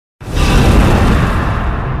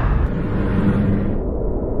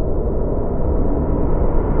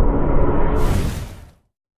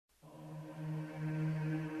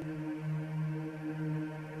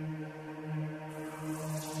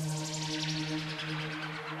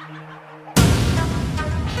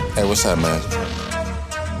Hey, what's up, man?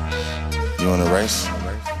 You want a race?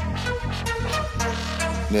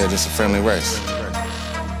 Yeah, just a friendly race.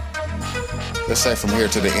 Let's say from here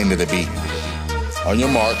to the end of the beat. On your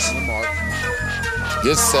marks,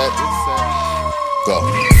 get set, go.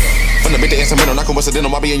 From the beat to instrumental, knockin' what's the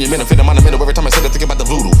dinner, I be in your middle, fit in my middle every time I sit there thinking about the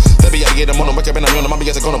voodoo. Let me get them on the wake up in the middle, my be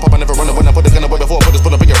as a gonna pop, I never run when I put the gun away before I put this,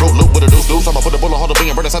 put up in your root loop with a deuce loose. I'ma put the bullet, hold up in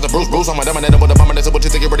your burn inside the bruise. I'm a dominator with a bomber, that's what you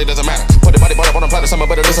think it really doesn't matter. Put the body part up on the platter, some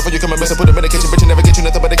better listen for you come and miss it. Put them in the kitchen, bitch, you never get you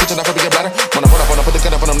nothing but the kitchen, I forget bladder. When I run up on, I put the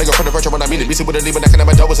gun up on them nigga for the virtue when I mean it. BC with a leave, but I can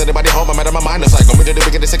never know, is anybody home? I'm out of my mind, it's like, I'm ready to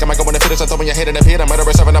get sick, I might go in the fitness, I throw in your head in the pit. I'm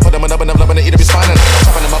murderous, I put them in up and I'm loving to eat up his spine. And I'm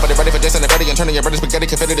chopping them up, but they're ready for Jason and Freddy and turning your bread spaghetti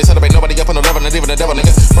confetti to celebrate. Nobody up on the level, not even the devil,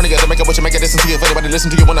 nigga. Running together, make a wish you make a distance to you. If anybody listen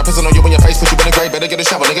to you when I piss on you in your face, put you in the grave, better get a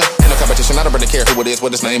shovel, nigga. Ain't no competition, I don't really care who it is,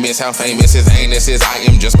 what his name is, how famous his anus is. I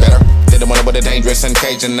am just better. They the one with a dangerous and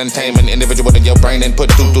caging and taming individual in your brain and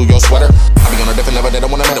put through your sweater. I be on a different level, they don't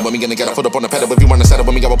wanna meddle with me, gonna get a foot up on the pedal. If you wanna settle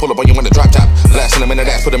with me, I will pull up on you in the drop top. Blasting them in the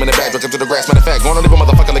dash, put them in the bag, drink him to the grass. Matter of fact, gonna leave a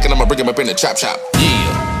motherfucker licking, I'ma bring him up in the chop shop.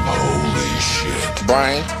 Yeah. Holy shit.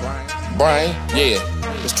 Brain, yeah.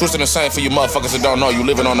 It's twisting the same for you motherfuckers that don't know. You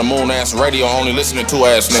living on the moon ass radio, only listening to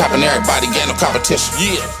ass nigga. Chopping everybody, get no competition.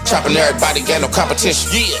 Yeah. Chopping everybody, get no competition.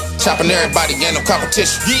 Yeah. Chopping everybody, get no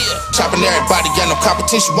competition. Yeah. Chopping everybody, get no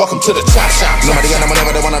competition. Welcome to the chop shop. Nobody got no money,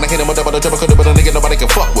 but they wanna hit him with double the triple, could do with a nigga, nobody can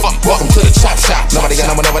fuck with me. Welcome to the chop shop. Nobody got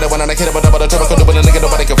no money, but they wanna hit him with double the triple, could do with a nigga,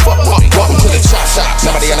 nobody can fuck with me. Welcome to the chop shop.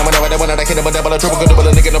 Nobody got no money, but they wanna hit him with double the triple, could do with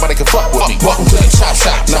a nigga, nobody can fuck with me. Welcome to the chop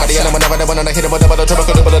shop. Nobody got no money, but they wanna hit him with double the triple,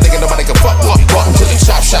 could do with a nigga, nobody can fuck with me. Welcome to the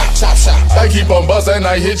chop shop. Chop shop. I keep on bustin',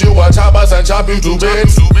 I hit you with choppas and chop you to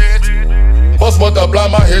bits. Bust with the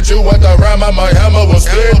blammer, hit you with the rammer, my hammer was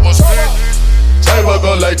split. Say we're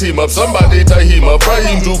gonna light him up, somebody tie him up, fry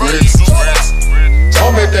him to grits.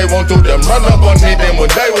 Tell me they won't do them, run up on me, then we'll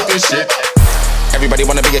die with this shit. Everybody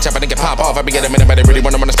wanna be a chopper, nigga pop off. I be getting minute, but they really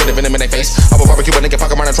wanna spit a venom in their face. I will barbecue a nigga,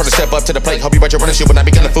 fuck around and try to step up to the plate. Hope you bet your running shit when I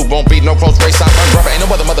be killing food, won't be no close race. I'm rubber, ain't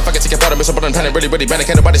no other motherfucker take your part of me, so put on planet really bad.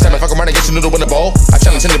 Can't nobody stand me, fuck around and get your noodle in the bowl. I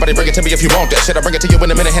challenge anybody, bring it to me if you want that shit. I bring it to you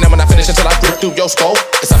in a minute, and when I finish until I grip through your skull.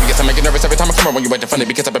 It's time to get to make it nervous every time I come around when you wait to funny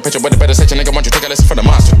because I've been picture with a better section, nigga. Want you take a lesson from the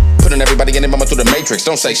monster. Putting everybody in the moment through the matrix.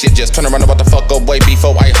 Don't say shit, just turn around and what the fuck away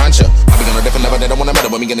before I hunt ya. I be on a different level, they don't wanna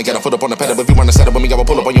meddle with me, gonna get a foot up on the pedal. If you wanna settle with me, I will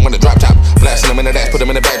pull up on you in the drop top. Blasting them in the dash, put them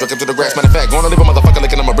in the bag, drink him to the grass. Matter of fact, gonna leave a motherfucker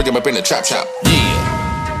licking, I'ma bring him up in the chop shop. Yeah.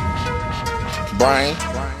 Brain,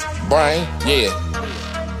 yeah.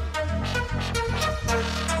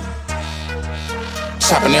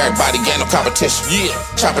 Chopping everybody, get no competition. Yeah.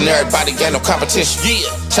 Chopping everybody, get no competition.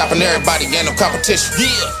 Yeah. Chopping everybody, get no competition.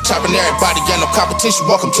 Yeah. Chopping everybody, get no competition.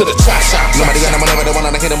 Welcome to the chop shop. Nobody got no money, but they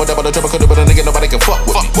wanna hit him with double the triple, could do with a nigga, nobody can fuck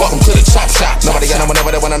with me. Welcome to the chop shop. Nobody got no money,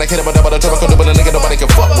 but they wanna hit him with double the triple, could do with a nigga, nobody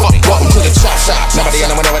can fuck with me. Welcome to the chop shop. Nobody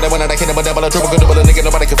got no money, but they wanna hit him with double the triple, could do with a nigga,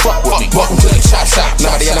 nobody can fuck with me. Welcome to the chop shop.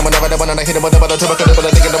 Nobody got no money, but they wanna hit him with double the triple, could do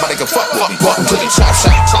with a nigga, nobody can fuck with me. Welcome to the chop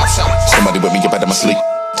shop. Chop shop. Somebody with me, get out of my sleep.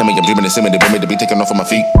 Tell me I'm dreaming and seeming, they want me to be taking off of my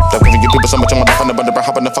feet. Don't giving you people so much on my back on the bundle,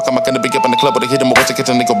 hop in the fuck, I'm gonna be up in the club, but they hit him with a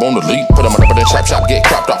kitchen, nigga bone to leave. Put him on up in the trap shop, get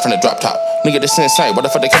cropped off from the drop top. Nigga, this insane, what the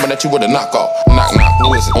fuck they coming at you with a knockoff? Knock,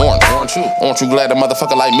 who is it? Orange you. Aren't you glad a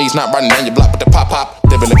motherfucker like me's not riding down your block with the pop.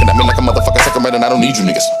 They been looking at me like a motherfucker second rate and I don't need you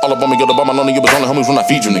niggas. All up on me, go to bomb, I know you was only homies when I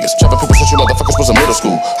feed you niggas. Chopping people since you motherfuckers was in middle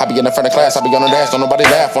school. I be in the front of class, I be on the dash, don't nobody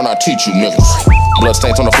laugh when I teach you niggas. Blood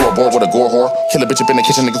stains on the floorboard with a gore whore. Kill a bitch up in the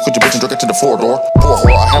kitchen, nigga, quit your bitch and drink it to the floor door. Poor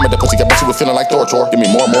whore, I hammered the pussy, got bitch you was feeling like Thor. Give me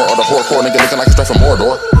more, or the hardcore nigga looking like a straight from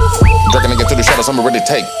Mordor. Drinking nigga through the shadows, I'ma really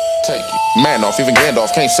take you. Man off, even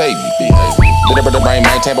Gandalf can't save you. Behave. But the brain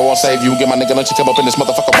maintain, but won't save you. Get my nigga lunch, come up in this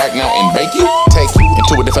motherfucker right now and bake you. Take you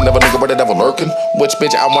into a different level, nigga, where the devil lurking. Which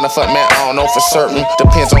bitch I wanna fuck, man, I don't know for certain.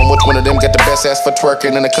 Depends on which one of them get the best ass for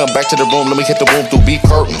twerking. And then come back to the room, let me hit the room through beat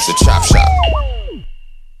curtains. The chop shop.